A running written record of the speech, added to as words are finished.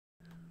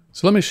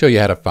So let me show you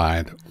how to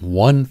find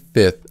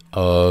 1/5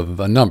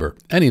 of a number,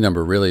 any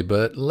number really,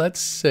 but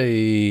let's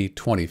say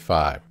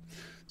 25.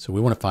 So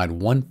we want to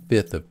find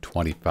 1/5 of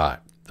 25.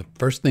 The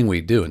first thing we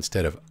do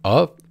instead of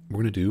we're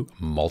going to do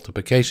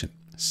multiplication.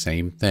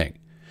 Same thing.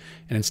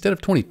 And instead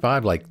of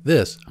 25 like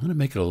this, I'm going to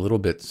make it a little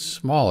bit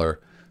smaller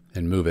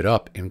and move it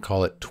up and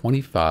call it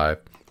 25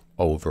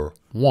 over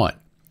 1.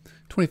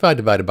 25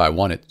 divided by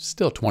 1, it's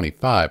still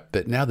 25,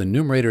 but now the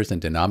numerators and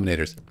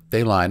denominators,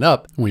 they line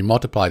up. When we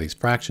multiply these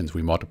fractions,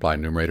 we multiply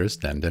numerators,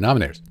 then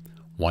denominators.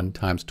 1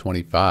 times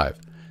 25,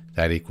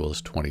 that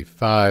equals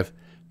 25.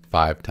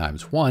 5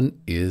 times 1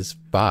 is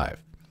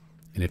 5.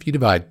 And if you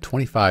divide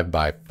 25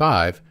 by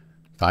 5,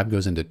 5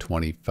 goes into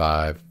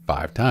 25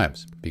 5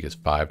 times, because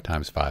 5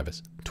 times 5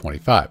 is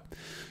 25.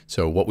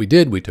 So what we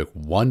did, we took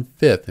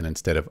 1/5, and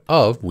instead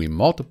of, we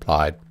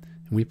multiplied,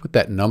 and we put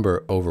that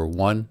number over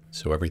 1,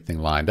 so everything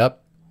lined up.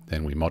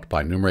 Then we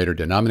multiply numerator,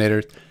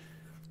 denominators,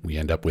 we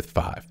end up with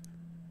 5.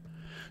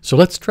 So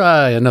let's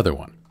try another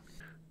one.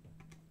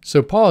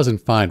 So pause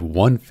and find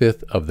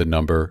 1/5 of the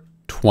number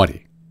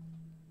 20.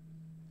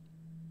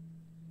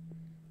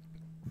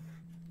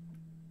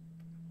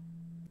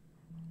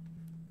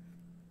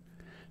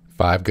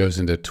 Five goes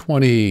into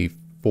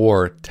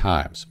 24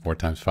 times. 4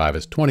 times 5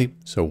 is 20.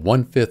 So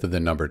 1/5 of the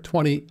number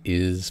 20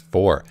 is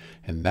 4.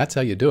 And that's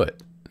how you do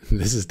it.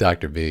 This is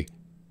Dr. V.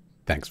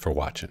 Thanks for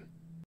watching.